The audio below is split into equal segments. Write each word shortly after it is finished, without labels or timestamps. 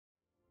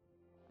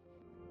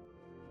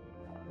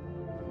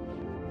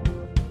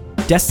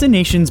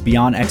Destinations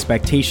Beyond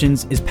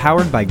Expectations is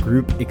powered by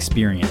Group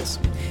Experience.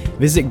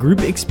 Visit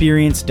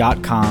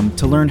groupexperience.com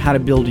to learn how to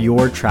build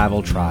your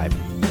travel tribe.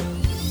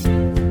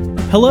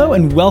 Hello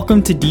and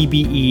welcome to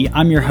DBE.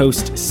 I'm your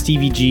host,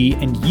 Stevie G,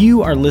 and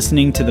you are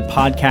listening to the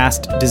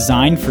podcast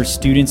designed for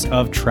students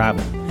of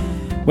travel.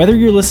 Whether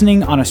you're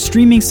listening on a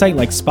streaming site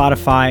like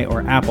Spotify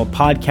or Apple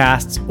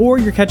Podcasts, or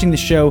you're catching the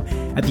show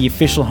at the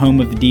official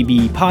home of the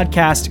DBE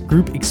podcast,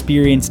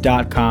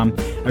 groupexperience.com,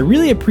 I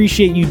really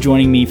appreciate you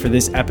joining me for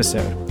this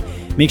episode.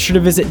 Make sure to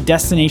visit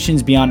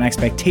Destinations Beyond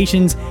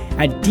Expectations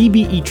at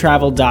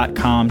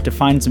dbetravel.com to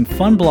find some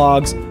fun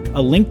blogs,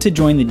 a link to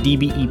join the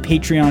DBE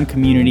Patreon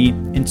community,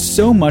 and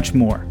so much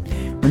more.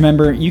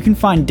 Remember, you can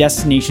find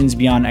Destinations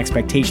Beyond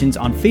Expectations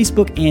on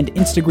Facebook and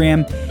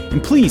Instagram.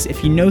 And please,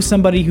 if you know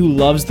somebody who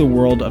loves the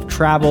world of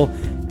travel,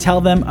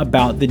 tell them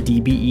about the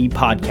DBE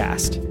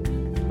podcast.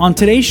 On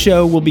today's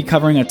show, we'll be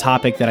covering a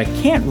topic that I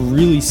can't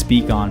really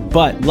speak on,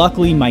 but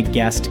luckily my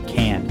guest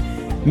can.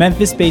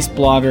 Memphis-based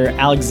blogger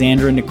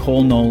Alexandra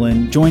Nicole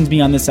Nolan joins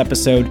me on this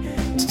episode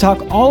to talk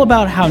all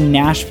about how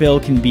Nashville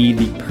can be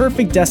the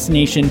perfect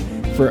destination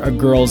for a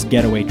girls'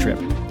 getaway trip.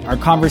 Our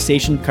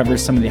conversation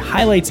covers some of the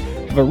highlights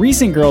of a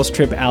recent girls'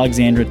 trip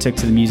Alexandra took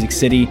to the Music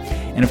City,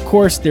 and of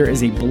course, there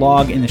is a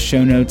blog in the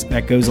show notes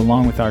that goes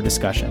along with our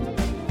discussion.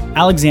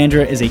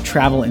 Alexandra is a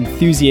travel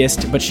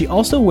enthusiast, but she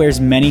also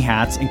wears many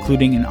hats,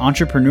 including an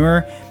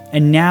entrepreneur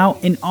and now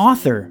an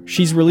author.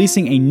 She's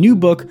releasing a new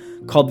book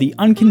called The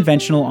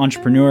Unconventional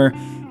Entrepreneur,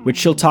 which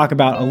she'll talk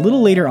about a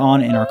little later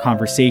on in our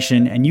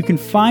conversation, and you can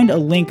find a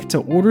link to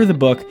order the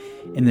book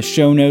in the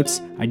show notes.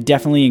 I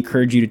definitely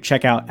encourage you to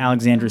check out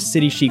Alexandra's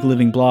City Chic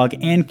Living blog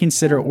and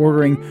consider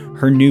ordering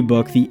her new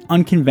book, The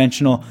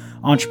Unconventional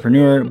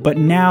Entrepreneur. But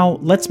now,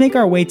 let's make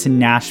our way to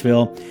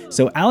Nashville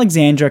so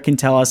Alexandra can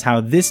tell us how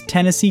this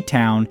Tennessee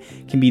town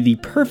can be the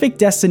perfect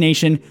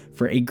destination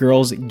for a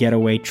girls'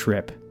 getaway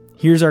trip.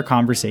 Here's our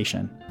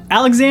conversation.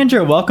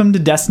 Alexandra, welcome to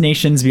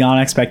Destinations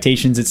Beyond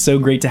Expectations. It's so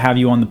great to have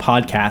you on the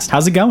podcast.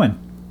 How's it going?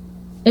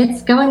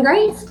 It's going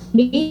great.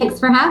 Thanks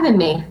for having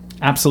me.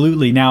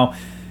 Absolutely. Now,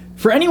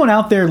 for anyone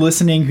out there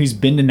listening who's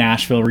been to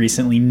Nashville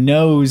recently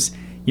knows,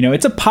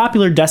 it's a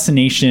popular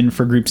destination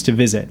for groups to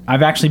visit.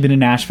 I've actually been to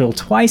Nashville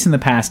twice in the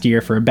past year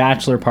for a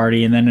bachelor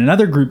party and then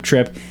another group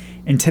trip.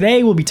 And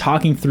today we'll be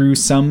talking through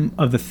some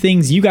of the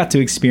things you got to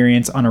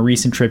experience on a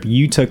recent trip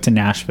you took to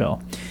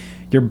Nashville.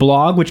 Your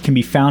blog, which can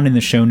be found in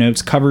the show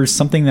notes, covers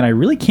something that I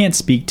really can't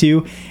speak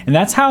to, and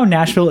that's how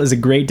Nashville is a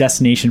great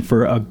destination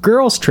for a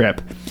girls' trip.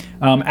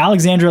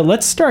 Alexandra,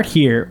 let's start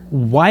here.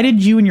 Why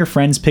did you and your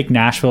friends pick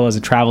Nashville as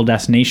a travel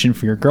destination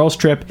for your girls'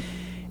 trip?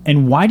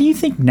 And why do you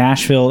think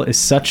Nashville is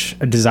such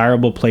a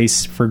desirable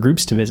place for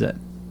groups to visit?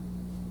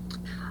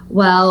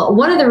 Well,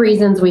 one of the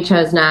reasons we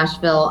chose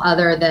Nashville,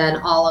 other than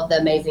all of the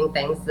amazing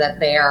things that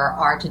there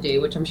are to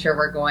do, which I'm sure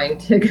we're going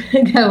to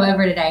go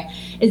over today,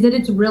 is that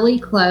it's really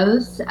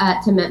close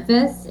to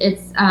Memphis.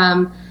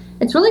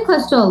 It's really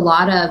close to a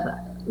lot of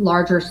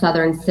larger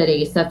southern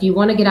cities. So if you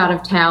want to get out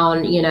of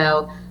town,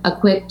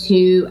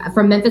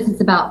 from Memphis,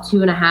 it's about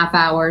 2.5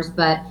 hours,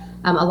 but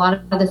a lot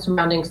of the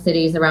surrounding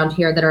cities around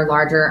here that are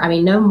larger,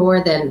 no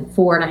more than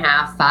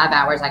 4.5, 5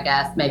 hours, I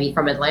guess, maybe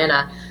from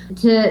Atlanta,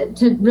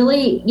 to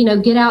really,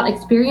 get out,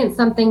 experience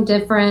something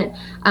different.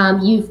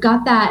 You've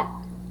got that,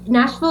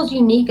 Nashville's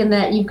unique in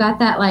that you've got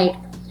that,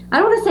 I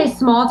don't want to say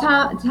small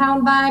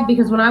town vibe,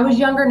 because when I was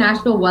younger,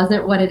 Nashville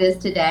wasn't what it is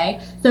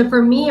today. So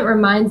for me, it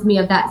reminds me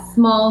of that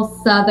small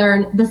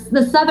southern,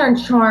 the southern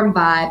charm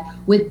vibe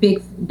with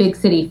big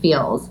city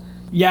feels.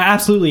 Yeah,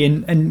 absolutely.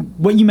 And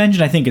what you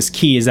mentioned, I think, is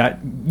key, is that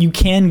you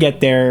can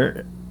get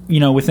there,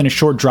 within a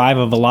short drive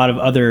of a lot of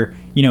other,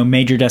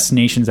 major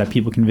destinations that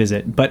people can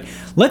visit. But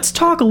let's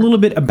talk a little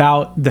bit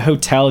about the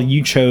hotel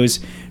you chose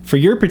for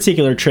your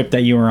particular trip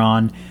that you were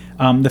on.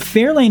 The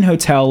Fairlane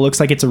Hotel looks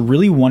like it's a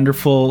really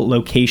wonderful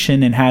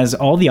location and has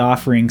all the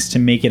offerings to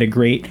make it a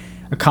great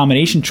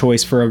accommodation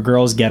choice for a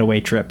girls' getaway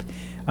trip.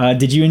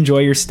 Did you enjoy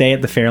your stay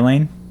at the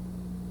Fairlane?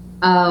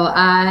 Oh,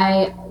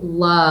 I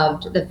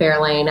loved the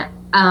Fairlane.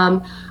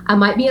 I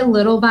might be a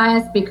little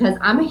biased because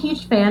I'm a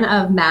huge fan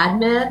of Mad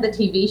Men, the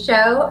TV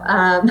show,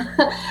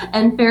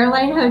 and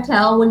Fairlane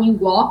Hotel, when you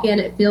walk in,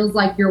 it feels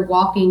like you're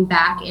walking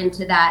back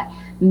into that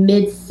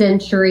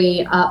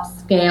mid-century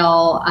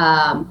upscale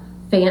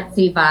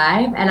fancy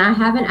vibe, and I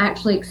haven't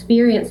actually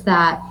experienced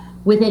that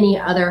with any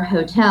other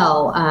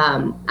hotel.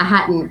 I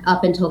hadn't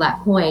up until that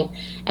point.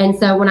 And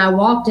so when I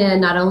walked in,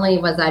 not only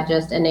was I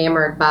just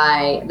enamored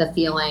by the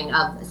feeling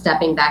of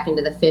stepping back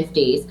into the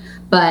 50s,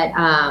 but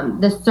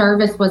the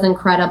service was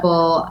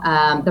incredible.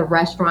 The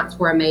restaurants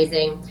were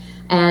amazing.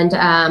 And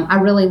I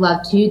really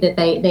love, too, that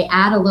they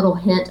add a little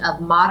hint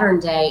of modern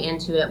day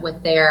into it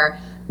with their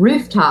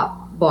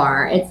rooftop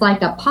bar. It's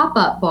like a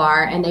pop-up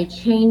bar, and they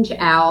change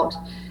out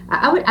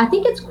I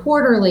think it's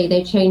quarterly.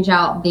 They change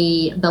out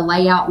the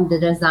layout and the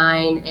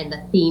design and the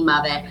theme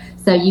of it.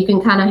 So you can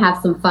kind of have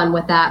some fun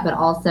with that, but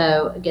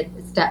also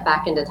step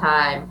back into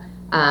time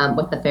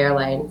with the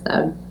Fairlane.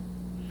 So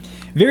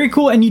Very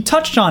cool. And you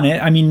touched on it.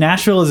 I mean,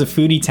 Nashville is a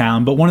foodie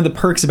town, but one of the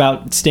perks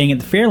about staying at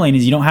the Fairlane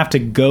is you don't have to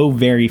go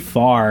very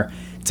far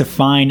to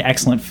find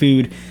excellent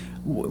food.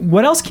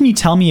 What else can you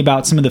tell me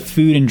about some of the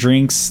food and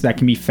drinks that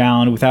can be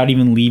found without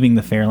even leaving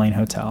the Fairlane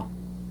Hotel?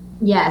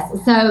 Yes.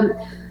 So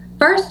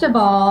first of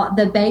all,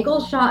 the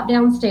bagel shop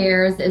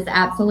downstairs is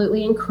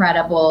absolutely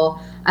incredible.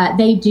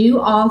 They do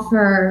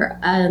offer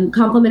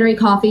complimentary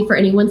coffee for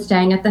anyone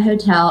staying at the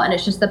hotel, and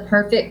it's just the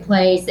perfect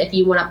place if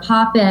you want to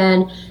pop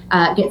in,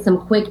 get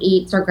some quick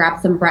eats or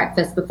grab some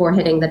breakfast before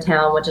hitting the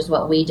town, which is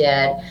what we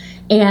did.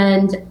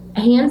 And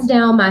hands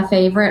down, my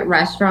favorite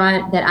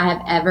restaurant that I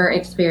have ever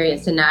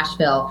experienced in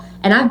Nashville,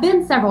 and I've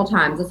been several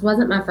times. This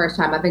wasn't my first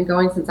time. I've been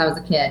going since I was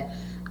a kid.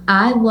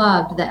 I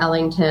loved the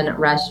Ellington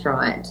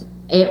restaurant.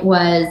 It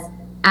was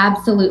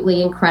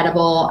absolutely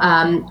incredible.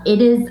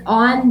 It is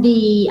on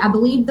I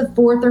believe the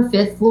 4th or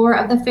 5th floor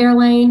of the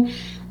Fairlane.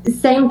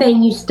 Same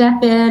thing, you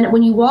step in,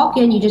 when you walk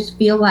in, you just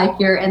feel like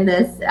you're in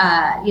this,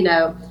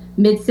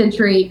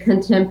 mid-century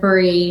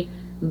contemporary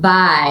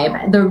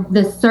vibe.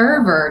 The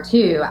server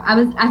too. I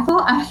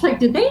was like,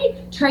 did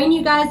they train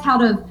you guys how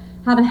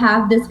to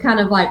have this kind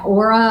of like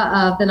aura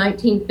of the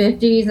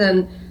 1950s?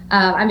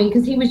 And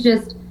because he was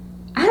just,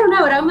 I don't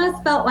know, it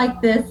almost felt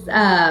like this,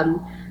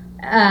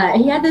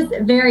 he had this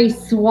very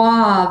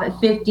suave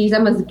 50s,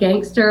 almost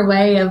gangster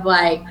way of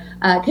like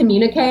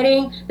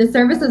communicating. The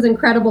service was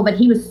incredible, but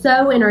he was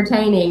so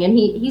entertaining, and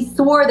he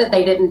swore that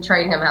they didn't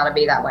train him how to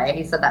be that way.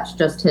 He said that's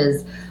just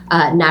his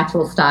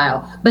natural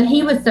style, but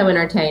he was so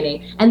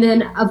entertaining. And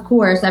then of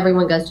course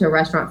everyone goes to a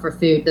restaurant for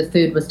food. The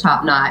food was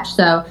top notch.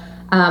 So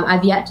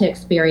I've yet to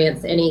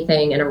experience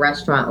anything in a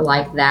restaurant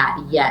like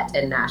that yet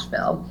in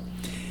Nashville.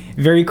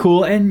 Very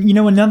cool. And,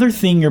 another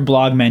thing your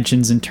blog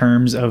mentions in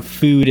terms of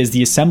food is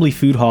the Assembly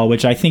Food Hall,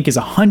 which I think is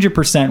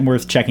 100%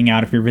 worth checking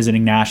out if you're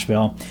visiting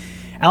Nashville.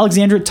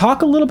 Alexandra,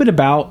 talk a little bit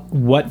about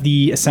what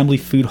the Assembly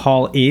Food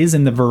Hall is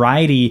and the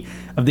variety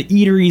of the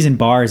eateries and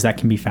bars that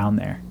can be found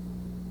there.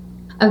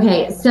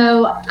 Okay,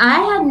 so I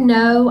had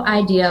no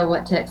idea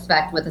what to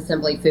expect with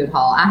Assembly Food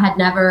Hall. I had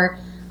never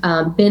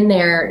been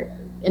there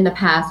in the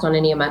past on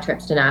any of my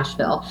trips to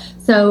Nashville.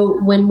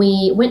 So when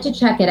we went to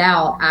check it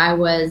out, I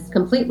was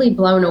completely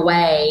blown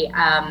away.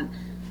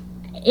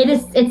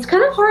 It's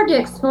kind of hard to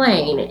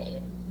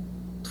explain.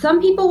 Some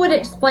people would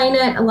explain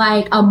it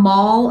like a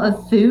mall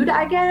of food,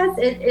 I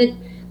guess.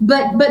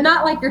 But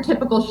not like your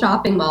typical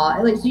shopping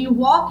mall. Like, so you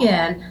walk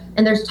in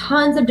and there's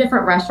tons of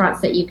different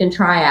restaurants that you can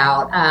try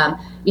out.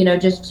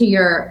 Just to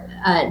your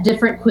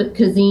different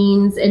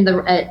cuisines in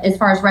the as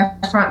far as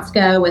restaurants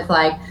go, with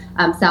like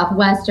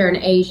Southwestern,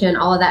 Asian,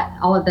 all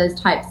of those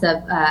types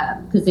of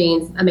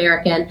cuisines,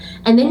 American.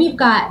 And then you've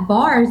got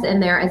bars in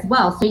there as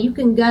well. So you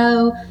can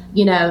go,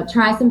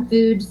 try some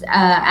foods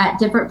at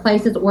different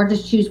places, or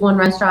just choose one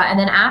restaurant. And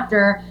then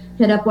after,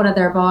 hit up one of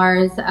their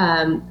bars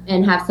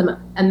and have some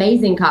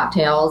amazing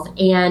cocktails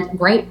and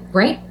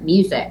great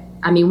music.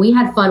 I mean, we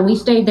had fun. We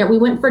stayed there. We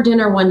went for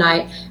dinner one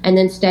night and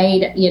then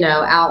stayed,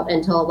 out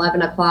until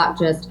 11 o'clock,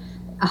 just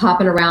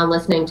hopping around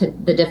listening to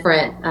the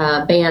different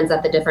bands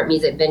at the different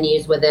music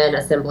venues within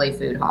Assembly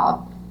Food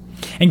Hall.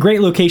 And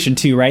great location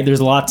too, right?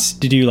 There's lots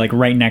to do like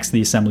right next to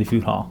the Assembly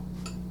Food Hall.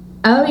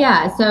 Oh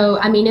yeah. So,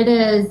 it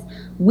is,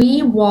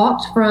 we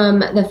walked from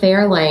the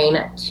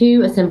Fairlane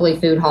to Assembly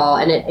Food Hall,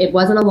 and it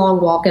wasn't a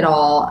long walk at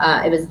all.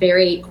 It was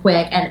very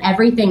quick, and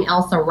everything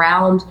else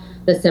around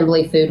the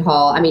Assembly Food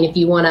Hall. If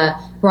you want to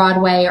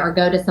Broadway or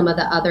go to some of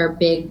the other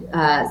big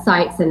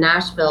sites in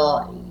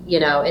Nashville,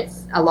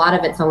 it's a lot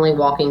of it's only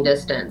walking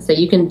distance. So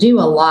you can do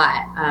a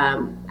lot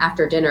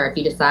after dinner if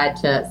you decide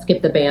to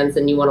skip the bands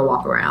and you want to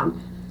walk around.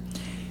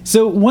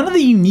 So one of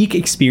the unique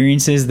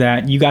experiences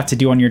that you got to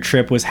do on your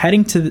trip was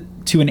heading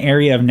to an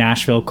area of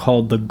Nashville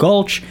called the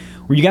Gulch,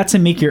 where you got to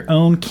make your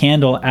own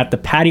candle at the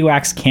Patty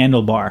Wax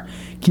Candle Bar.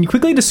 Can you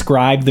quickly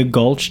describe the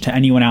Gulch to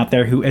anyone out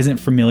there who isn't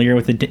familiar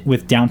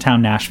with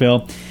downtown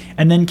Nashville?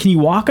 And then can you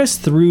walk us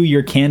through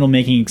your candle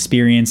making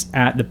experience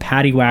at the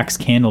Patty Wax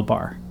Candle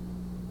Bar?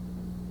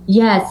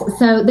 Yes,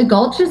 so the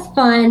Gulch is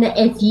fun.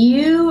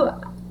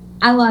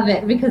 I love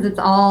it because it's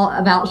all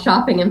about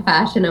shopping and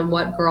fashion, and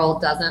what girl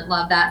doesn't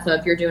love that? So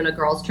if you're doing a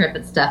girls trip,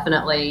 it's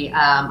definitely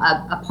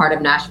a part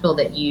of Nashville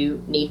that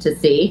you need to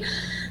see.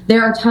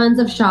 There are tons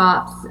of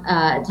shops,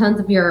 tons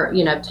of your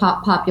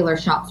top popular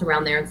shops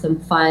around there, and some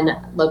fun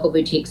local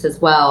boutiques as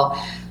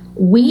well.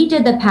 We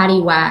did the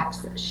Patty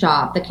Wax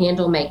shop, the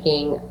candle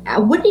making. I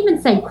wouldn't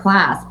even say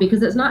class,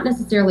 because it's not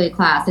necessarily a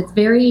class. It's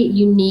very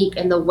unique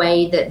in the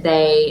way that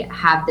they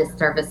have this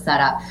service set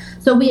up.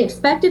 So we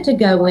expected to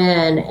go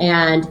in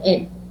and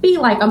it be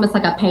like almost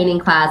like a painting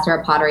class or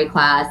a pottery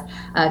class,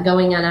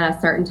 going in at a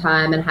certain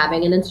time and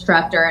having an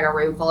instructor in a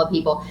room full of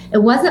people. It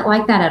wasn't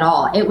like that at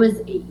all. It was,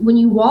 when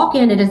you walk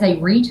in, it is a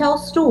retail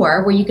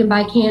store where you can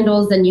buy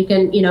candles and you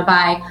can,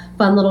 buy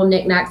fun little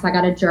knickknacks. I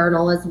got a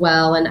journal as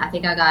well, and I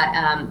think I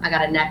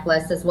got a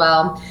necklace as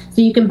well.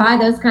 So you can buy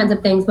those kinds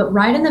of things. But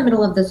right in the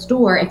middle of the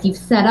store, if you've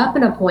set up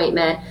an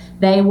appointment,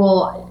 they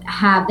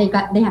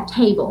have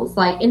tables,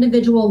 like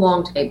individual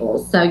long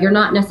tables. So you're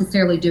not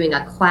necessarily doing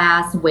a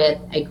class with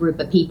a group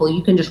of people.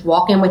 You can just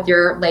walk in with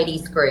your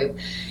ladies group,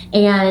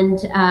 and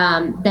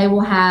they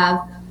will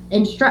have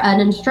an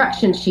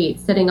instruction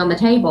sheet sitting on the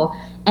table.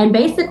 And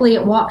basically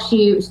it walks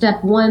you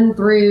step 1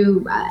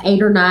 through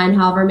 8 or 9,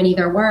 however many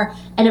there were.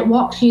 And it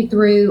walks you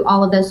through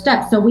all of those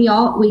steps. So we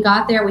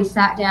got there, we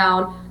sat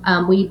down,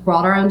 we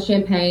brought our own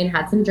champagne,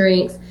 had some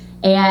drinks.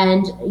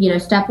 And,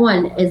 step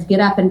 1 is get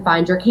up and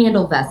find your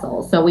candle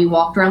vessel. So we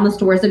walked around the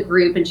store as a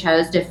group and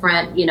chose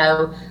different,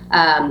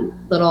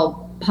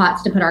 little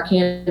pots to put our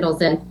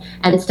candles in.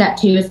 And step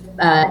 2 is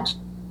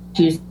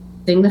choose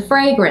the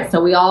fragrance.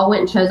 So we all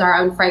went and chose our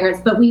own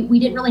fragrance, but we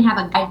didn't really have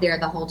a guide there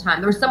the whole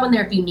time. There was someone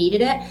there if you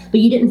needed it,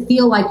 but you didn't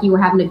feel like you were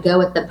having to go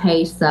at the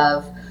pace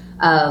of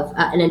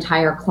an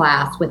entire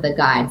class with a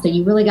guide. So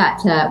you really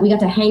we got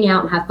to hang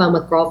out and have fun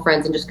with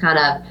girlfriends and just kind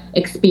of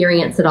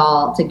experience it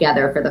all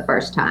together for the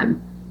first time.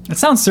 It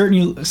sounds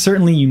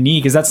certainly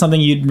unique. Is that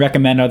something you'd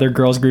recommend other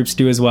girls groups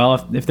do as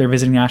well if they're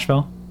visiting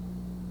Nashville?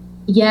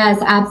 Yes,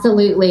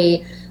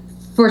 absolutely.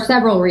 For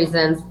several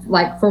reasons.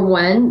 Like, for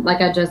one,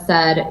 like I just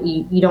said,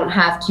 you don't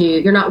have to,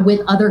 you're not with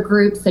other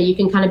groups, so you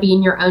can kind of be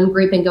in your own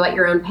group and go at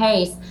your own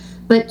pace.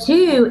 But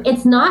 2,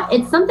 it's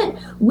something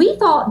we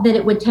thought that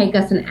it would take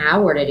us an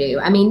hour to do.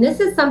 I mean, this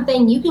is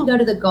something you can go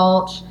to the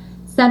Gulch,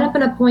 set up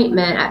an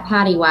appointment at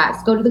Patty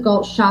Wax, go to the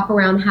Gulch, shop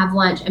around, have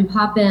lunch, and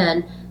pop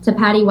in to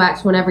Patty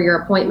Wax whenever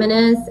your appointment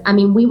is. I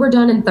mean, we were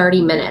done in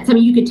 30 minutes. I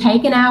mean, you could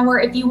take an hour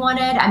if you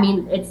wanted. I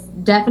mean, it's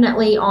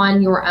definitely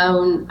on your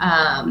own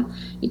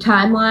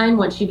timeline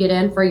once you get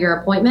in for your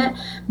appointment,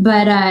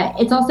 but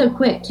it's also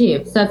quick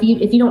too. So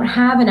if you don't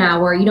have an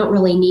hour, you don't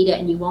really need it,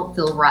 and you won't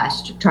feel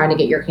rushed trying to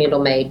get your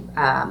candle made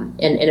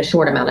in a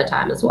short amount of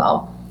time as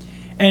well.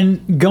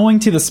 And going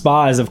to the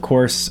spa is, of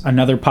course,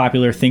 another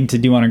popular thing to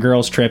do on a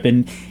girls' trip.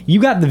 And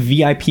you got the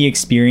VIP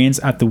experience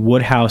at the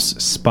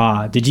Woodhouse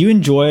Spa. Did you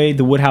enjoy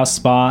the Woodhouse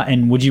Spa,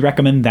 and would you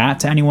recommend that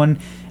to anyone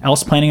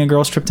else planning a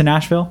girls' trip to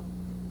Nashville?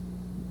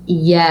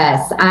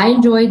 Yes, I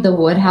enjoyed the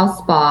Woodhouse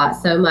Spa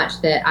so much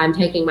that I'm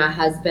taking my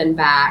husband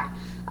back.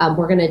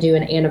 We're going to do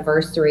an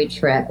anniversary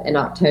trip in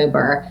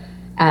October,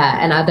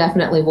 and I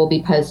definitely will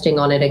be posting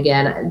on it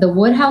again. The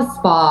Woodhouse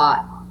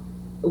Spa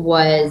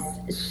was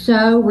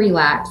so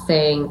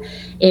relaxing.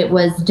 It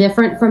was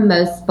different from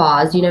most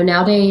spas.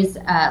 Nowadays,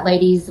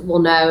 ladies will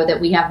know that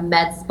we have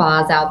med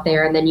spas out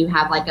there, and then you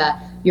have like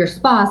your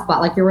spa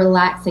spot, like your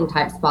relaxing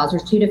type spas.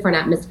 There's 2 different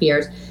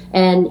atmospheres.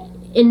 And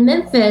in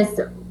Memphis,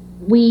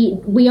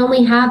 we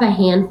only have a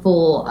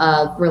handful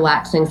of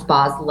relaxing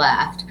spas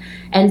left.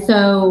 And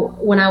so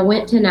when I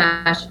went to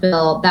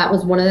Nashville, that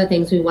was one of the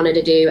things we wanted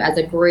to do as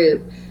a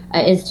group,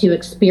 is to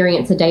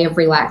experience a day of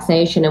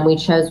relaxation. And we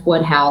chose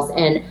Woodhouse,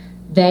 and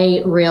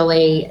they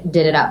really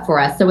did it up for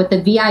us. So with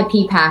the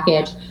VIP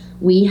package,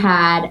 we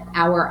had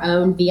our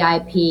own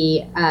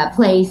VIP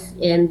place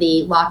in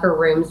the locker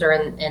rooms, or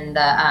in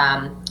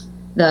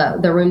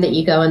the room that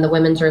you go in, the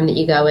women's room that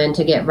you go in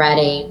to get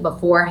ready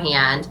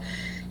beforehand.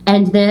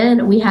 And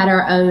then we had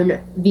our own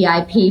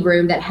VIP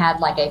room that had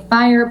like a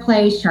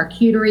fireplace,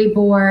 charcuterie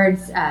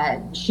boards,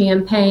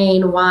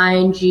 champagne,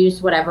 wine,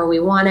 juice, whatever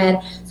we wanted.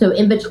 So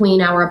in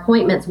between our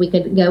appointments, we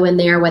could go in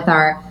there with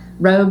our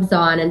robes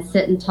on and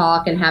sit and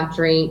talk and have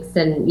drinks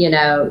and,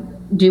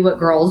 do what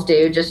girls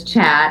do, just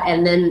chat.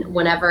 And then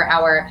whenever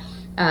our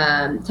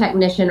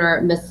technician or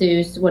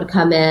masseuse would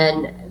come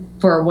in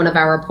for one of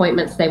our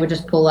appointments, they would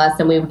just pull us,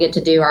 and we would get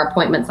to do our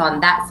appointments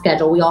on that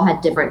schedule. We all had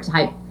different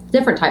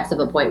types of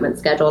appointments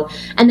scheduled,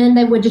 and then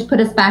they would just put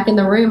us back in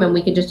the room, and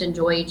we could just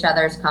enjoy each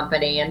other's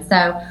company. And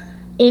so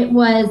it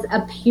was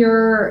a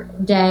pure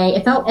day.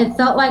 It felt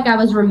like I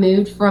was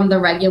removed from the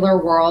regular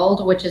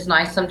world, which is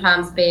nice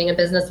sometimes, being a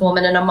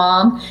businesswoman and a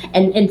mom,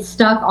 and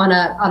stuck on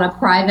a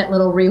private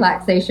little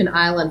relaxation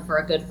island for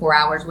a good 4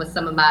 hours with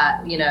some of my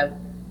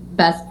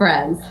best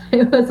friends.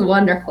 It was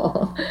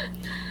wonderful.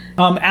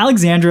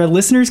 Alexandra,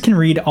 listeners can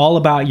read all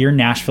about your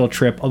Nashville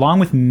trip, along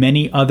with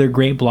many other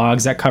great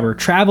blogs that cover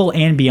travel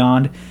and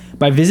beyond,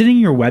 by visiting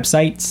your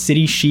website,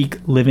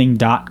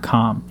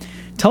 citychicliving.com.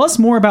 Tell us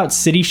more about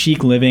City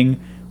Chic Living.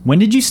 When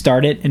did you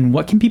start it, and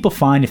what can people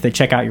find if they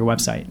check out your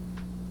website?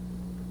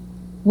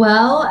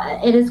 Well,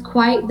 it is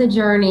quite the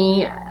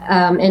journey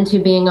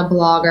into being a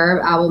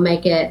blogger. I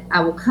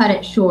will cut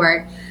it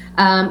short.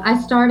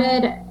 I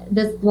started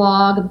this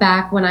blog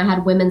back when I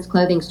had women's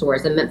clothing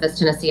stores in Memphis,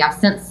 Tennessee. I've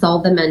since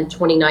sold them in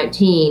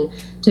 2019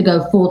 to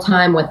go full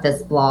time with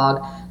this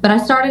blog. But I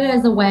started it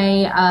as a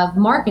way of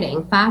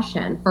marketing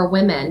fashion for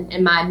women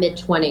in my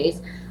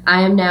mid-20s.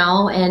 I am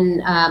now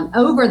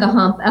over the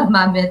hump of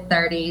my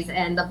mid-30s,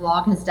 and the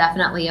blog has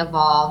definitely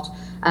evolved.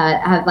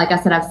 Like I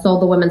said, I've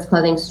sold the women's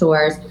clothing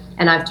stores,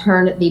 and I've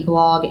turned the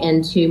blog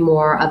into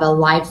more of a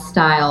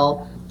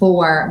lifestyle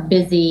for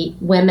busy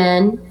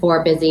women,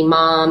 for busy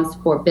moms,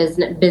 for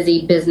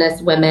busy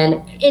business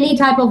women, any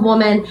type of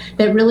woman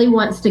that really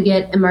wants to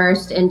get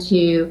immersed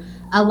into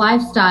a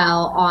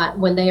lifestyle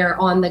when they are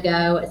on the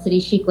go. City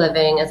chic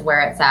living is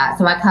where it's at.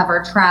 So I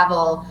cover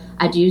travel.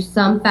 I do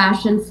some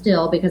fashion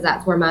still because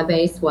that's where my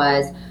base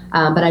was.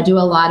 But I do a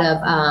lot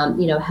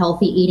of,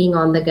 healthy eating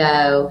on the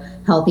go,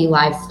 healthy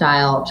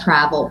lifestyle,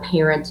 travel,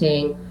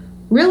 parenting,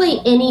 really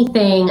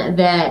anything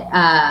that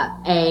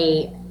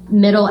a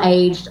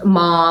middle-aged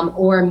mom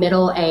or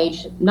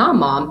middle-aged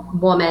non-mom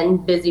woman,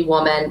 busy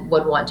woman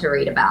would want to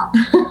read about.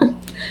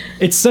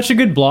 It's such a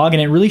good blog,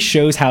 and it really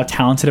shows how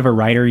talented of a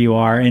writer you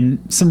are. And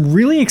some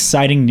really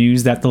exciting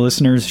news that the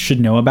listeners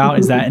should know about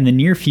is that in the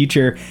near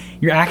future,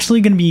 you're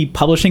actually going to be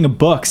publishing a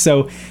book.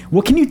 So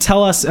what can you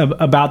tell us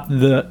about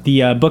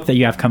the book that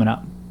you have coming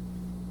up?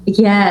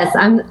 Yes,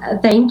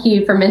 thank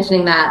you for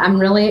mentioning that. I'm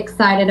really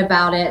excited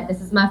about it.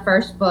 This is my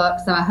first book,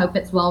 so I hope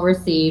it's well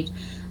received.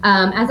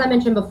 As I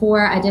mentioned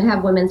before, I did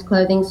have women's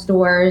clothing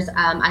stores.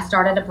 I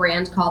started a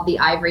brand called The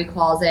Ivory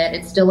Closet.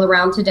 It's still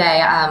around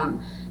today.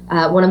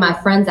 One of my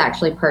friends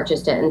actually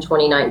purchased it in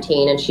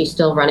 2019, and she's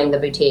still running the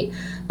boutique.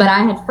 But I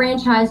had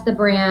franchised the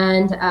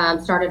brand,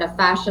 started a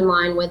fashion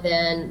line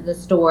within the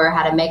store,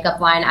 had a makeup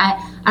line.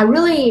 I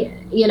really,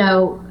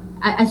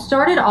 I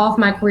started off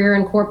my career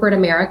in corporate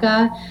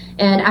America,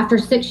 and after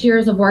 6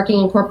 years of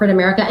working in corporate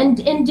America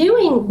and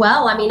doing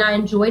well, I mean, I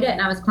enjoyed it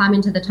and I was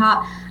climbing to the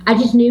top. I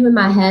just knew in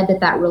my head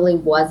that really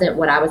wasn't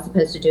what I was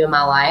supposed to do in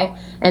my life.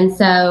 And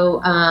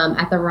so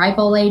at the ripe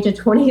old age of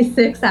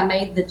 26, I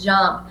made the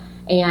jump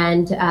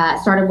and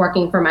started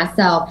working for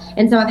myself.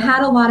 And so I've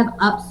had a lot of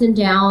ups and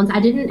downs. I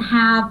didn't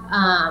have,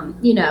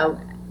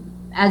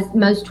 as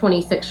most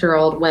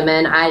 26-year-old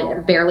women, I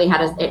barely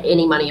had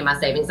any money in my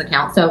savings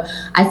account. So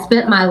I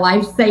spent my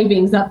life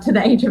savings up to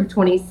the age of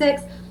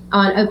 26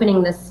 on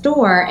opening this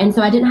store. And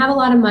so I didn't have a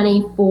lot of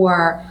money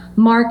for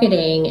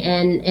marketing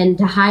and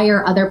to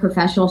hire other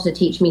professionals to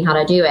teach me how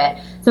to do it.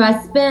 So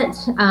I spent,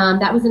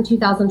 that was in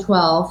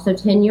 2012, so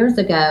 10 years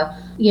ago,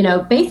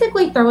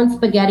 basically throwing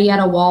spaghetti at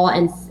a wall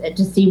and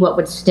to see what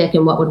would stick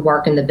and what would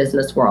work in the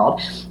business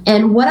world.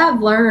 And what I've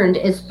learned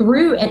is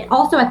and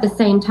also at the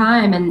same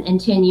time, and in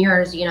 10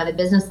 years, the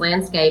business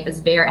landscape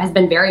has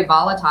been very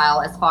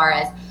volatile as far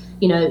as,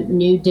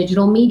 new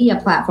digital media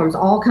platforms,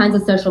 all kinds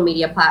of social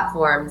media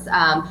platforms,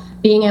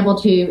 being able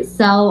to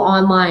sell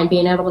online,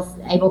 being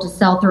able to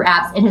sell through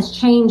apps. It has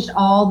changed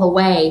all the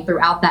way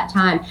throughout that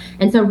time.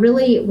 And so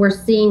really we're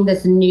seeing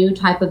this new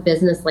type of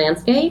business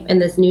landscape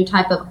and this new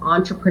type of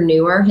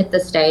entrepreneur hit the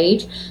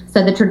stage.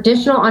 So the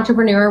traditional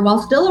entrepreneur,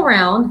 while still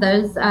around,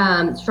 those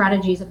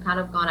strategies have kind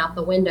of gone out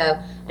the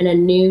window, and a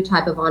new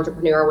type of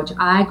entrepreneur, which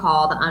I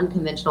call the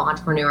unconventional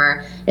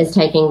entrepreneur, is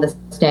taking the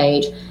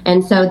stage.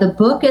 And so the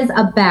book is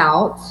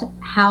about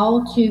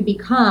how to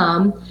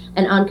become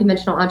an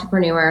unconventional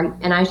entrepreneur,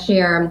 and I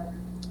share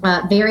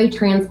very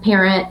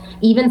transparent,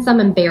 even some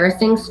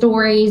embarrassing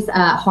stories,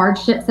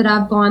 hardships that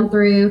I've gone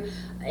through.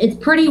 It's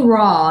pretty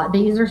raw.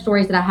 These are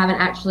stories that I haven't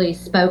actually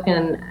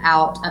spoken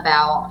out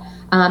about.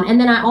 And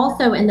then I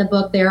also, in the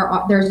book,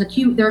 there's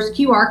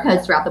QR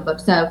codes throughout the book.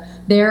 So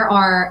there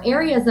are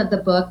areas of the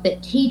book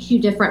that teach you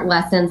different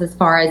lessons as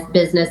far as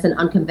business and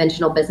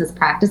unconventional business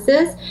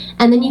practices.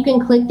 And then you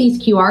can click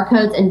these QR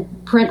codes and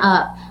print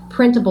up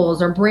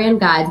printables or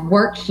brand guides,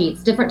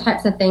 worksheets, different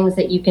types of things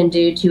that you can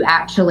do to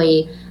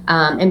actually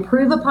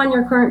improve upon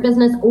your current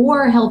business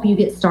or help you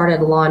get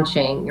started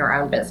launching your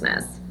own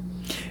business.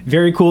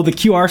 Very cool. The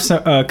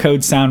QR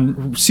codes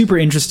sound super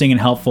interesting and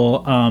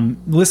helpful.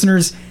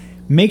 Listeners,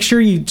 make sure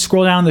you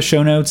scroll down in the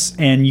show notes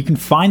and you can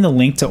find the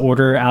link to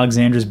order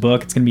Alexandra's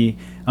book. It's going to be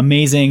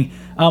amazing.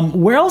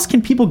 Where else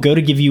can people go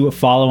to give you a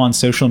follow on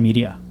social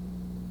media?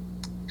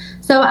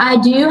 So I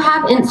do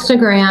have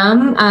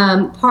Instagram.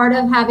 Part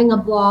of having a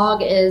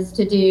blog is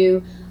to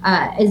do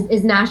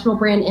is national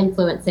brand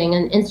influencing,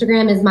 and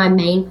Instagram is my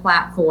main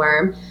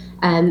platform.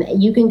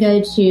 You can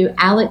go to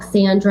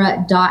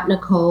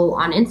alexandra.nicole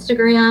on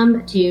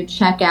Instagram to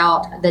check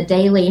out the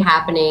daily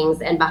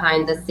happenings and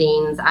behind the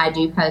scenes. I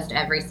do post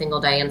every single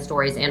day in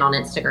stories and on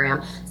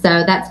Instagram.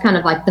 So that's kind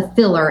of like the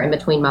filler in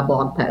between my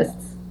blog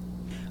posts.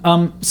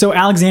 So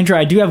Alexandra,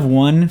 I do have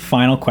one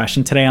final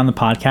question today on the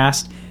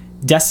podcast.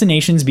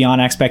 Destinations Beyond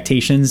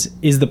Expectations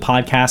is the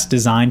podcast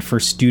designed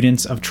for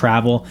students of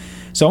travel.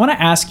 So I want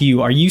to ask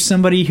you, are you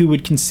somebody who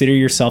would consider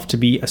yourself to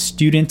be a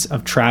student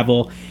of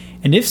travel?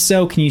 And if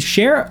so, can you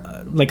share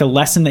like a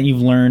lesson that you've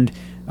learned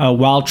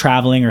while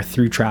traveling or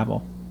through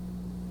travel?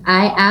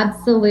 I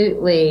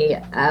absolutely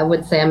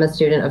would say I'm a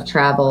student of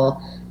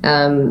travel.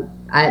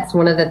 It's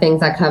one of the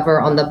things I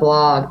cover on the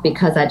blog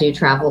because I do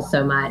travel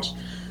so much.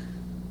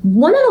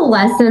 One of the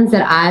lessons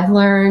that I've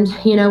learned,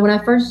 when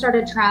I first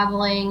started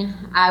traveling,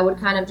 I would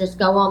kind of just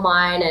go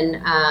online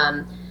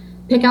and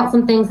pick out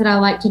some things that I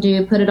like to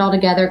do, put it all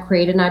together,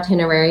 create an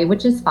itinerary,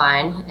 which is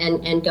fine,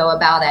 and go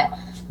about it.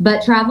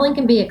 But traveling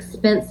can be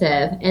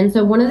expensive. And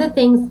so one of the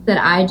things that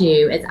I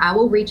do is I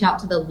will reach out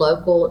to the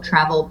local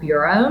travel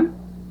bureau.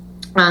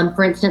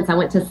 For instance, I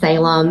went to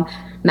Salem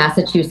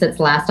Massachusetts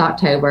last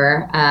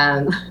October.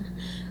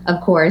 Of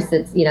course,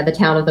 it's, the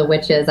town of the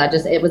witches.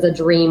 It was a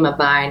dream of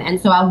mine. And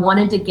so I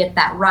wanted to get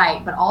that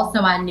right. But also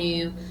I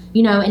knew,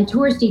 in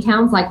touristy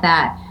towns like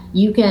that,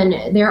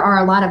 there are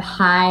a lot of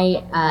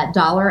high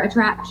dollar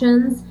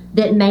attractions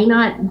that may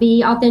not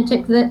be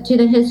authentic to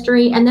the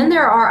history. And then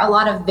there are a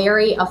lot of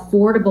very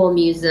affordable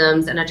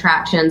museums and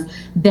attractions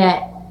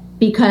that,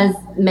 because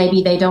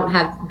maybe they don't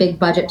have big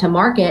budget to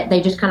market, they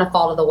just kind of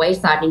fall to the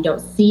wayside and you don't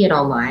see it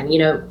online.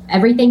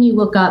 Everything you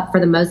look up, for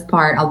the most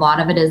part, a lot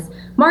of it is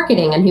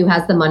marketing and who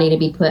has the money to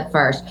be put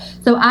first.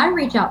 So I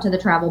reach out to the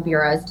travel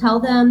bureaus, tell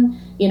them,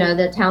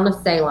 the town of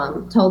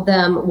Salem, told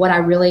them I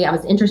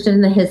was interested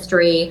in the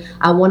history.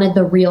 I wanted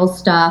the real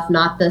stuff,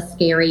 not the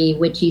scary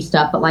witchy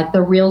stuff, but like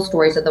the real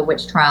stories of the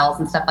witch trials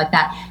and stuff like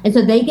that. And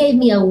so they gave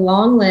me a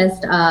long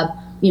list of,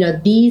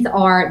 these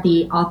are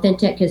the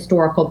authentic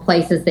historical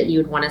places that you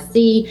would want to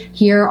see.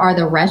 Here are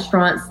the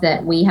restaurants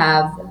that we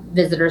have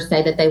visitors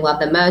say that they love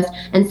the most.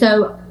 And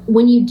so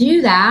when you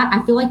do that,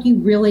 I feel like you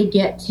really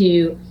get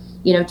to,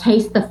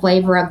 taste the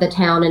flavor of the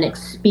town and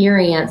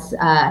experience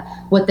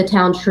what the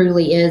town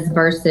truly is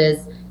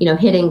versus,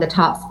 hitting the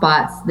top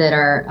spots that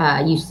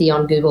are you see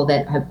on Google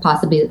that have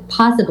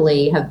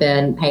possibly have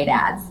been paid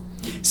ads.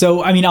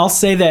 So, I'll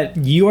say that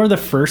you are the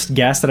first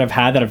guest that I've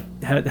had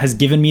that has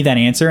given me that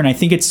answer. And I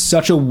think it's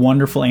such a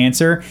wonderful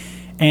answer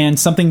and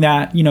something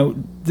that,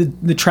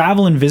 the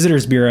travel and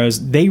visitors bureaus,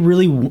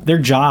 their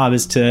job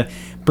is to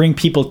bring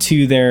people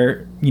to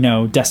their,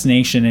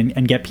 destination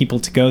and get people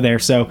to go there.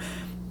 So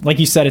like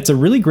you said, it's a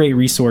really great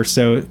resource.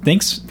 So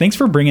thanks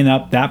for bringing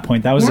up that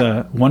point. That was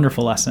a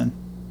wonderful lesson.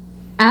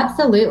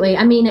 Absolutely.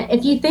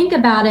 If you think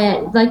about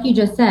it, like you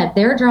just said,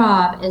 their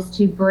job is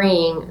to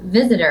bring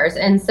visitors.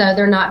 And so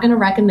they're not going to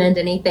recommend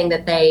anything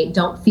that they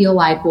don't feel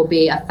like will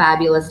be a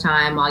fabulous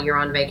time while you're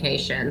on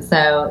vacation.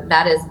 So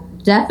that is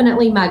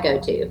definitely my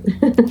go-to.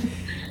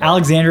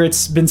 Alexandra,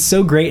 it's been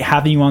so great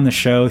having you on the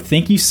show.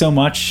 Thank you so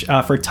much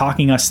for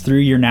talking us through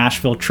your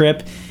Nashville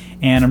trip.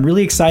 And I'm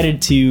really excited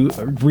to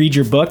read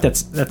your book.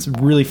 That's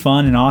really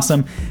fun and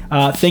awesome.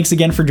 Thanks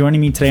again for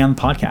joining me today on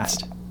the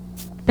podcast.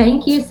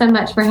 Thank you so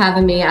much for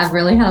having me. I've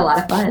really had a lot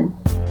of fun.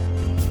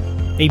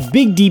 A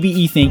big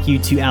DBE thank you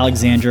to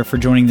Alexandra for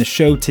joining the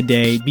show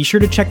today. Be sure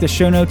to check the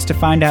show notes to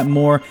find out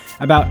more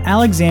about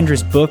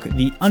Alexandra's book,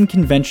 The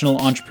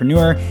Unconventional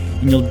Entrepreneur,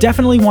 and you'll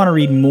definitely want to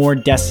read more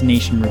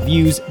destination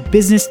reviews,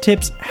 business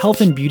tips, health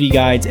and beauty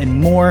guides, and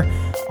more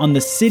on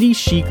the City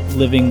Chic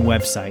Living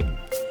website.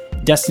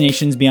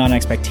 Destinations Beyond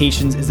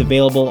Expectations is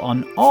available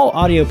on all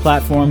audio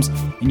platforms,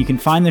 and you can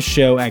find the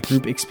show at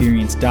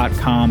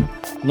groupexperience.com.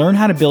 Learn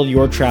how to build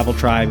your travel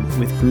tribe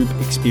with Group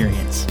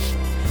Experience.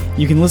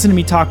 You can listen to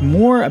me talk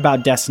more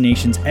about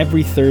destinations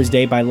every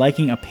Thursday by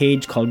liking a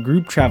page called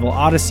Group Travel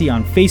Odyssey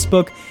on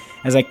Facebook,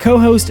 as I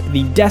co-host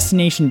the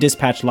Destination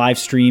Dispatch live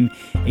stream,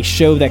 a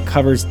show that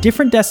covers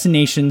different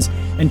destinations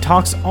and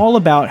talks all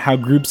about how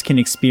groups can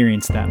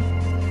experience them.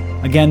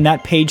 Again,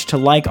 that page to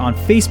like on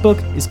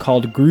Facebook is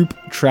called Group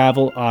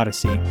Travel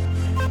Odyssey.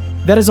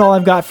 That is all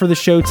I've got for the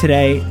show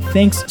today.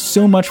 Thanks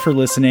so much for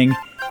listening.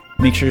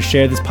 Make sure to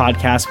share this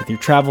podcast with your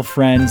travel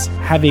friends.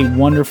 Have a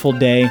wonderful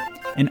day,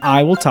 and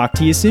I will talk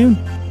to you soon.